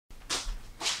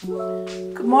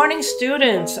Good morning,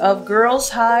 students of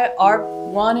Girls High Art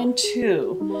 1 and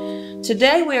 2.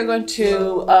 Today we are going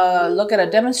to look at a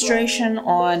demonstration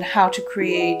on how to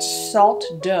create salt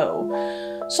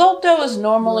dough. Salt dough is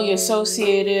normally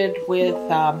associated with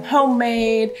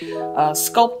homemade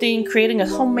sculpting, creating a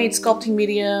homemade sculpting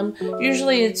medium.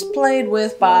 Usually it's played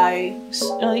with by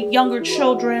younger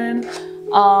children,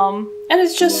 and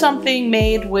it's just something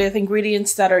made with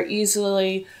ingredients that are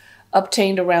easily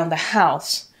obtained around the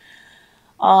house.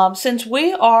 Since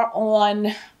we are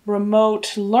on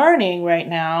remote learning right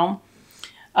now,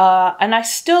 and I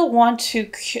still want to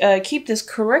keep this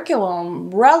curriculum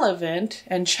relevant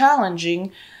and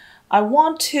challenging, I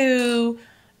want to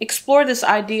explore this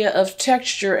idea of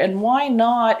texture, and why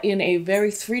not in a very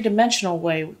three-dimensional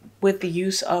way with the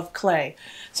use of clay.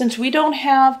 Since we don't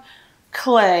have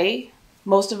clay,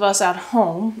 most of us at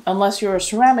home, unless you're a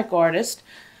ceramic artist,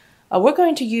 we're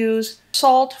going to use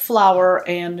salt, flour,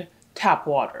 and tap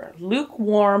water.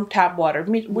 Lukewarm tap water,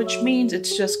 which means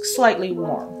it's just slightly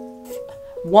warm.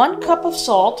 1 cup of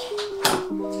salt,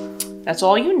 that's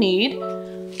all you need.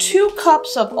 2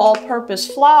 cups of all-purpose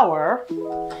flour,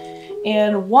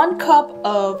 and 1 cup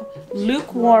of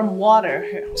lukewarm water.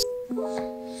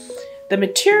 The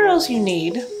materials you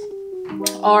need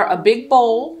are a big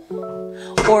bowl,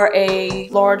 or a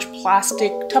large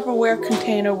plastic Tupperware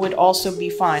container would also be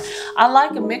fine. I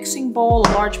like a mixing bowl,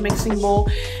 a large mixing bowl,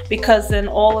 because then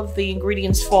all of the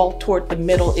ingredients fall toward the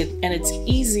middle and it's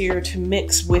easier to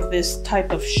mix with this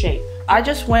type of shape. I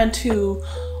just went to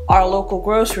our local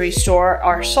grocery store.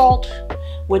 Our salt,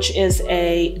 which is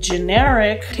a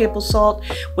generic table salt,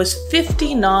 was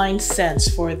 59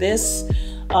 cents for this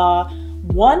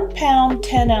 1 pound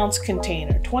 10-ounce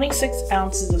container, 26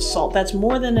 ounces of salt. That's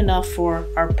more than enough for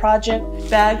our project.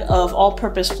 Bag of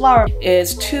all-purpose flour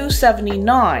is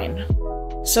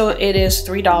 $2.79, so it is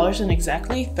 $3 and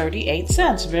exactly 38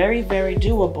 cents. Very, very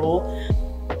doable.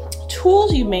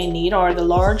 Tools you may need are the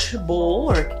large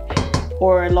bowl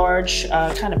or a large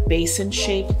kind of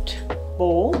basin-shaped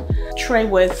bowl, tray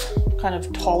with kind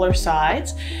of taller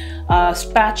sides.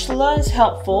 Spatula is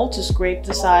helpful to scrape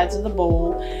the sides of the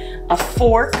bowl. A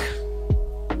fork,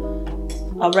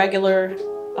 a regular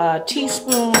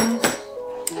teaspoon,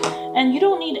 and you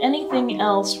don't need anything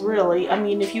else really. I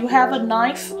mean, if you have a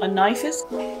knife is...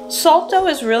 Salt dough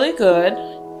is really good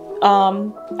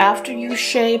after you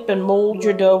shape and mold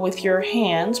your dough with your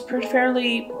hands.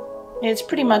 It's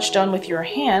pretty much done with your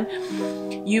hand.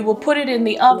 You will put it in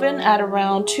the oven at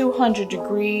around 200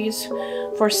 degrees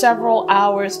for several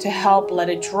hours to help let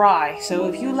it dry. So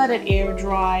if you let it air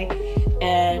dry,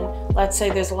 and let's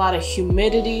say there's a lot of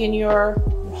humidity in your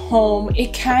home,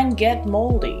 it can get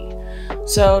moldy.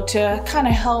 So to kind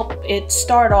of help it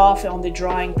start off on the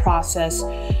drying process,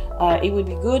 it would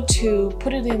be good to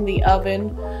put it in the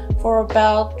oven for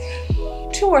about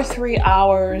 2 or 3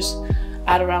 hours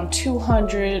at around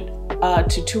 200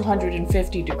 to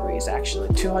 250 degrees, actually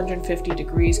 250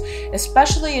 degrees,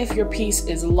 especially if your piece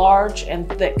is large and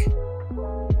thick.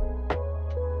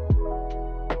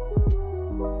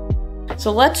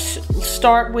 So let's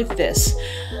start with this.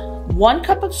 1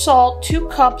 cup of salt, 2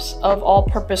 cups of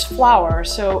all-purpose flour.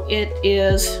 So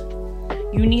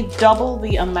you need double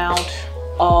the amount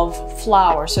of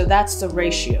flour. So that's the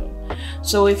ratio.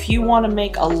 So if you want to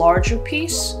make a larger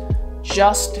piece,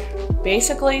 just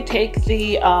basically take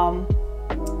the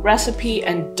recipe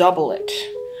and double it,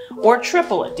 or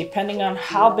triple it, depending on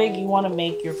how big you want to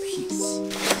make your piece.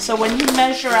 So when you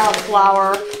measure out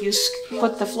flour, you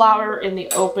put the flour in the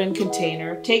open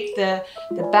container. Take the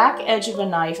back edge of a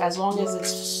knife, as long as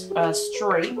it's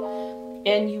straight,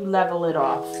 and you level it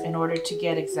off in order to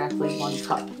get exactly 1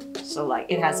 cup. So like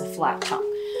it has a flat top.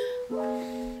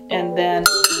 And then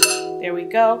there we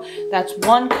go. That's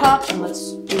 1 cup, and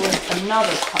let's do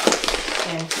another cup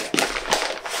in here.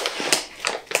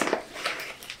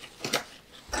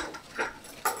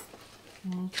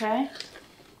 Okay.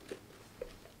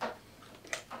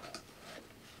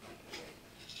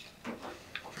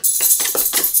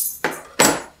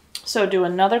 So do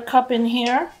another cup in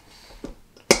here.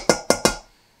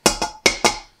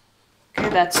 Okay,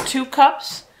 that's 2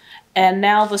 cups. And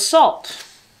now the salt.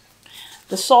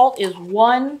 The salt is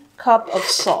 1 cup of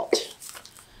salt.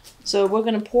 So we're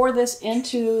going to pour this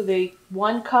into the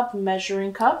 1 cup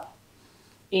measuring cup,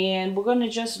 and we're going to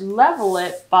just level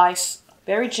it by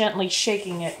very gently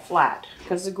shaking it flat,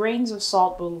 because the grains of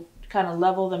salt will kind of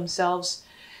level themselves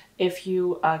if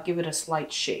you give it a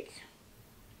slight shake.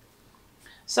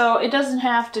 So it doesn't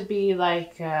have to be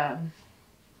like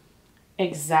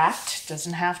exact. It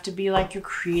doesn't have to be like you're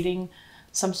creating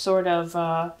some sort of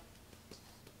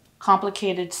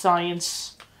complicated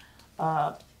science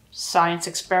science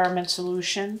experiment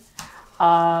solution.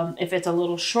 If it's a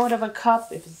little short of a cup,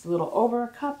 if it's a little over a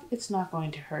cup, it's not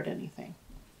going to hurt anything.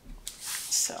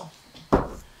 So,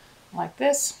 like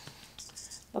this.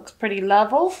 Looks pretty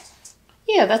level.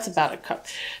 Yeah, that's about a cup.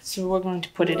 So we're going to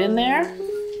put it in there.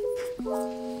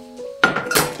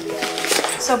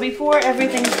 So before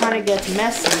everything kind of gets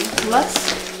messy,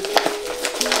 let's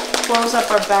close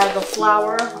up our bag of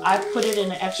flour. I put it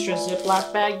in an extra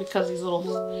Ziploc bag because these little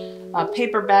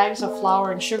paper bags of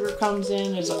flour and sugar comes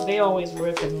in, they always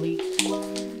rip and leak.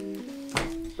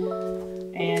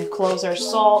 And close our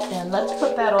salt, and let's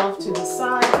put that off to the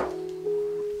side.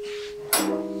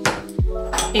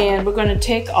 And we're going to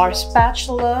take our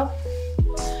spatula,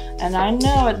 and I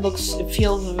know it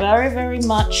feels very, very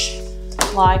much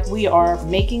like we are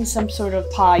making some sort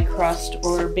of pie crust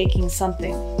or baking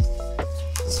something,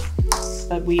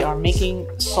 but we are making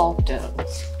salt dough.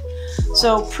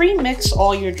 So pre-mix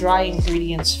all your dry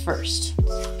ingredients first.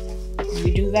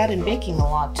 We do that in baking a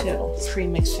lot too,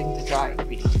 pre-mixing the dry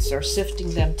ingredients or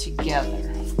sifting them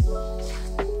together.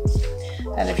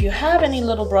 And if you have any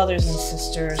little brothers and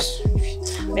sisters,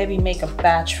 maybe make a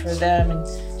batch for them, and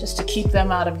just to keep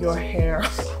them out of your hair.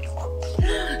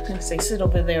 Say sit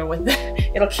over there with them.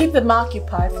 It'll keep them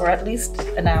occupied for at least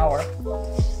an hour,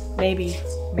 maybe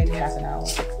half an hour.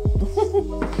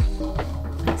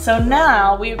 So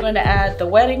now we are going to add the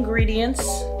wet ingredients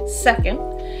second,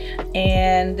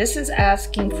 and this is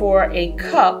asking for a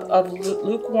cup of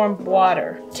lukewarm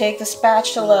water. Take the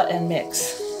spatula and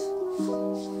mix.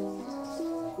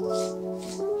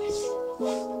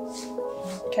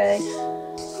 Okay,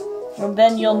 and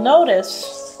then you'll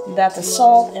notice that the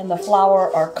salt and the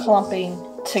flour are clumping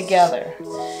together.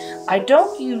 I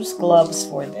don't use gloves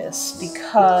for this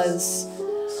because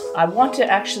I want to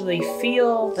actually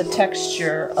feel the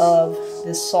texture of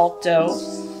this salt dough,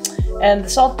 and the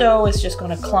salt dough is just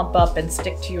going to clump up and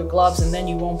stick to your gloves, and then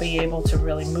you won't be able to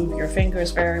really move your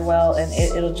fingers very well, and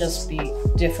it'll just be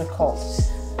difficult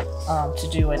to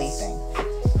do anything.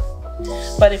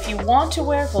 But if you want to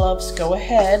wear gloves, go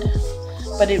ahead,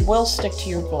 but it will stick to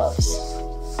your gloves.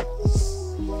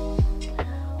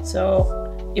 So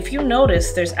if you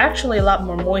notice, there's actually a lot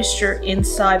more moisture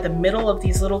inside the middle of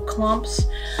these little clumps.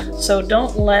 So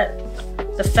don't let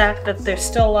the fact that there's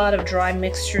still a lot of dry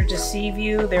mixture deceive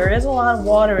you. There is a lot of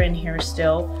water in here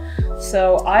still.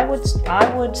 So I would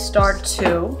start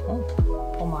to,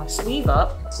 pull my sleeve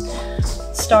up,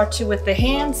 start to, with the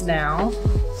hands now,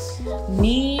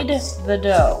 knead the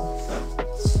dough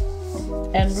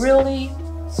and really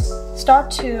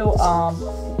start to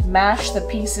mash the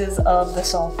pieces of the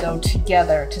salt dough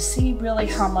together to see really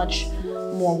how much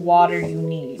more water you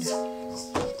need.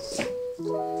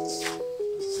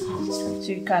 So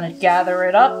you kind of gather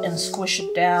it up and squish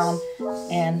it down,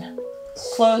 and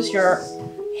close your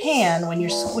hand when you're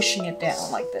squishing it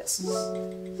down like this.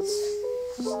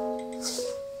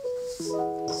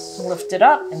 Lift it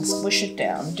up and squish it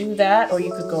down. Do that, or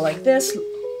you could go like this,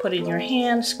 put it in your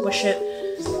hand, squish it,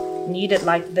 knead it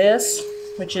like this,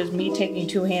 which is me taking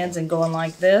two hands and going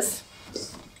like this.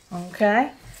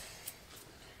 Okay?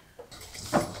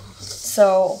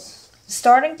 So,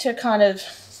 starting to kind of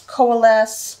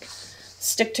coalesce,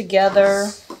 stick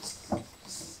together.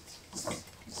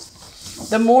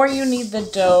 The more you knead the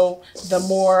dough, the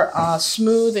more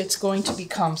smooth it's going to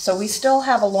become. So we still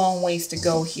have a long ways to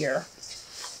go here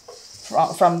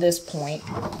from this point.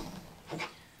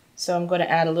 So I'm going to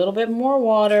add a little bit more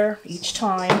water each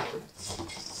time.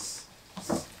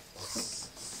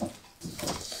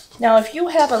 Now if you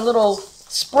have a little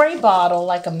spray bottle,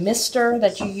 like a mister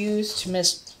that you use to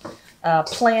mist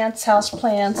plants, house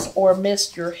plants, or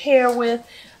mist your hair with,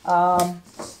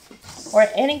 or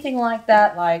anything like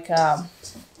that, like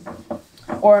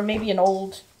or maybe an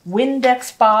old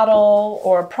Windex bottle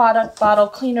or a product bottle,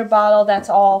 cleaner bottle that's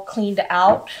all cleaned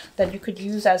out, that you could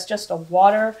use as just a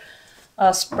water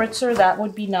spritzer, that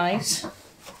would be nice.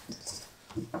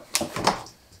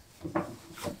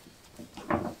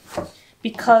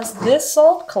 Because this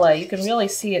salt clay, you can really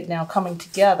see it now coming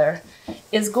together,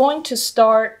 is going to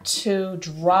start to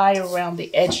dry around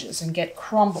the edges and get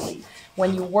crumbly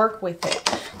when you work with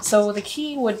it. So the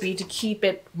key would be to keep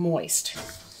it moist.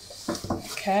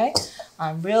 Okay,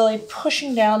 I'm really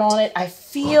pushing down on it. I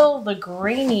feel the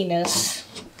graininess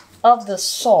of the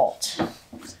salt.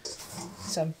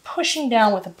 So I'm pushing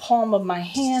down with the palm of my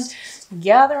hand,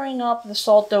 gathering up the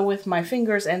salt dough with my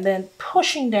fingers, and then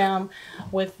pushing down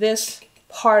with this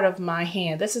part of my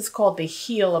hand. This is called the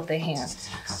heel of the hand.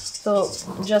 So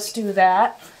just do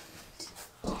that.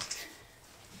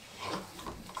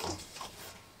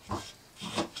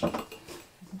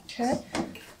 Okay,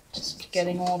 just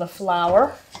getting all the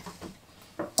flour.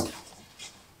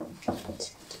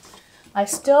 I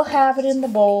still have it in the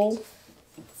bowl.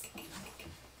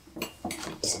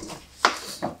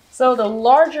 So the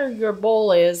larger your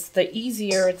bowl is, the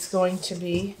easier it's going to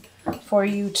be for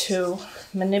you to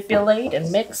manipulate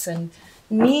and mix and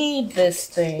knead this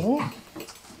thing.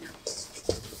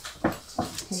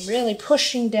 I'm really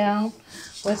pushing down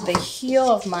with the heel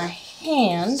of my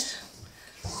hand,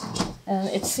 and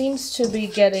it seems to be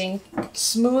getting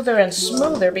smoother and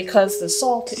smoother because the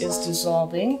salt is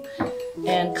dissolving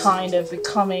and kind of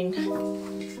becoming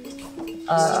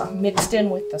mixed in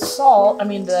with the salt,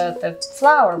 the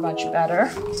flour much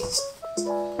better.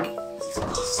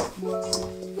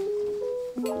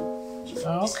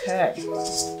 Okay.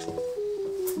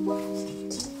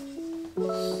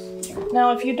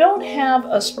 Now, if you don't have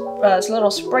a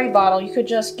little spray bottle, you could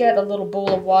just get a little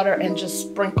bowl of water and just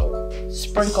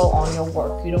sprinkle on your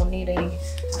work. You don't need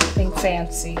anything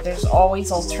fancy. There's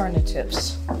always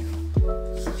alternatives.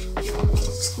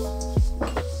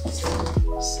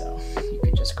 So you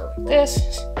could just go like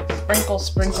this, sprinkle,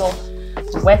 sprinkle,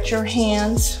 wet your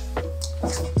hands.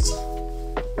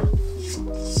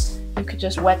 You could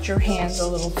just wet your hands a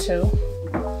little too.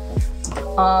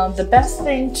 The best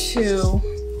thing to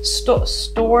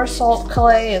store salt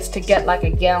clay is to get like a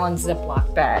gallon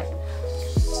Ziploc bag,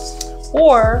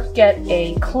 or get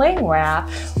a cling wrap,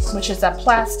 which is that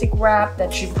plastic wrap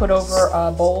that you put over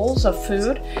bowls of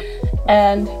food.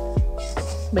 And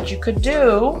what you could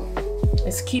do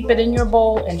is keep it in your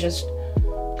bowl and just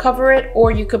cover it,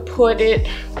 or you could put it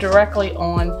directly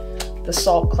on the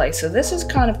salt clay. So this is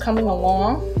kind of coming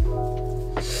along.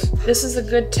 This is a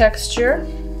good texture.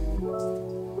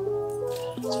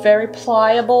 It's very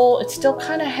pliable. It still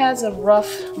kind of has a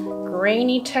rough,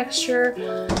 grainy texture,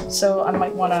 so I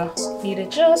might want to knead it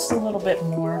just a little bit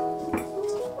more.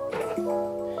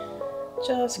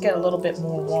 Just get a little bit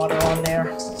more water on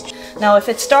there. Now, if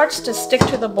it starts to stick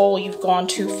to the bowl, you've gone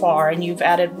too far and you've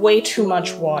added way too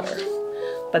much water.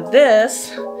 But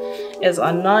this is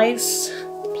a nice,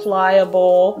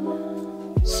 pliable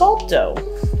salt dough.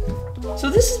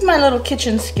 So this is my little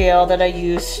kitchen scale that I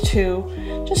use to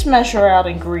just measure out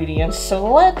ingredients.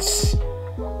 So let's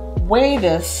weigh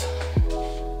this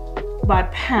by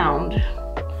pound.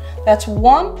 That's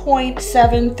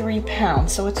 1.73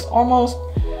 pounds. So it's almost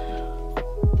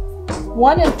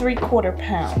 1 3/4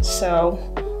 pounds. So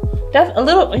that's a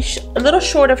little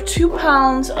short of 2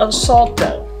 pounds of salt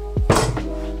dough.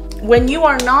 When you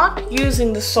are not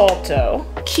using the salt dough,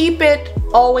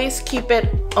 always keep it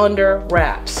under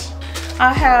wraps.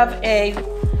 I have a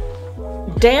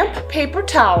damp paper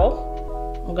towel.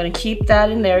 I'm going to keep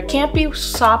that in there. It can't be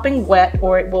sopping wet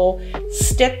or it will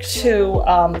stick to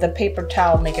the paper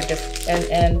towel, make a difference,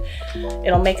 and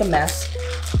it'll make a mess.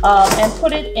 And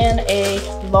put it in a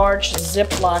large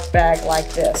Ziploc bag like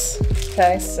this.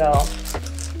 Okay, so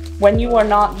when you are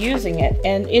not using it,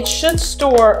 and it should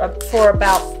store for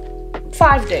about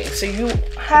 5 days. So you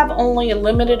have only a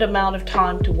limited amount of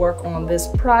time to work on this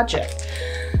project.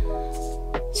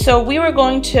 So we're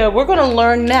going to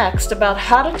learn next about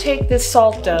how to take this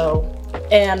salt dough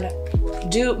and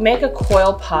make a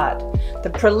coil pot. The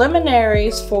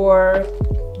preliminaries for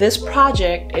this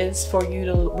project is for you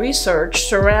to research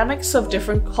ceramics of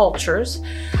different cultures.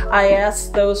 I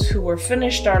asked those who were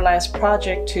finished our last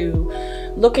project to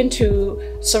look into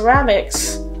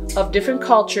ceramics of different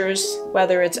cultures,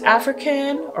 whether it's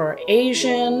African or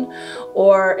Asian,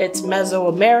 or it's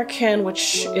Mesoamerican,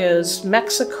 which is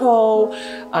Mexico,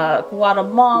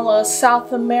 Guatemala,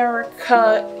 South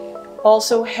America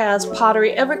also has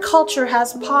pottery. Every culture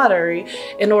has pottery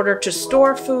in order to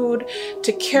store food,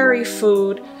 to carry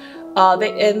food,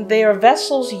 and they are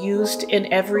vessels used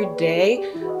in everyday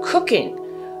cooking.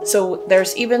 So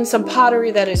there's even some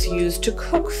pottery that is used to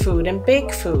cook food and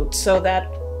bake food. So that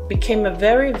became a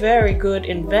very, very good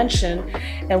invention,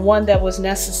 and one that was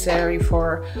necessary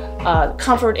for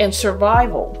comfort and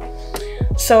survival.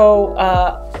 So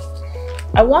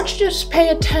I want you to just pay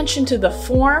attention to the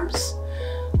forms.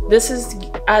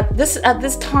 At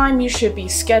this time you should be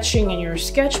sketching in your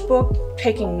sketchbook,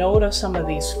 taking note of some of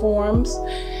these forms.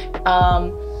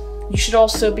 You should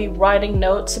also be writing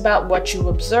notes about what you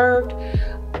observed.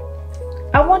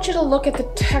 I want you to look at the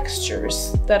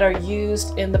textures that are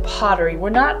used in the pottery. We're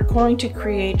not going to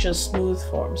create just smooth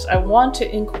forms. I want to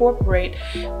incorporate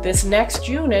this next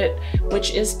unit,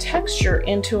 which is texture,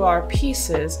 into our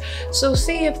pieces. So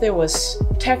see if there was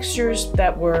textures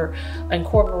that were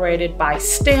incorporated by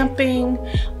stamping,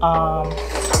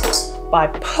 by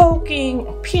poking,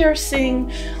 or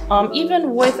piercing,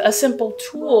 even with a simple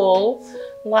tool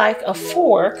like a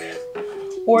fork,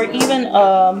 or even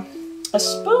a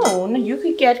spoon, you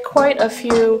could get quite a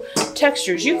few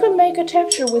textures. You could make a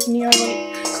texture with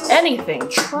nearly anything.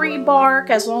 Tree bark,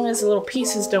 as long as the little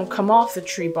pieces don't come off the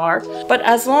tree bark. But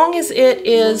as long as it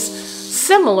is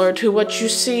similar to what you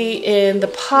see in the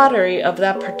pottery of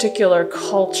that particular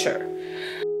culture.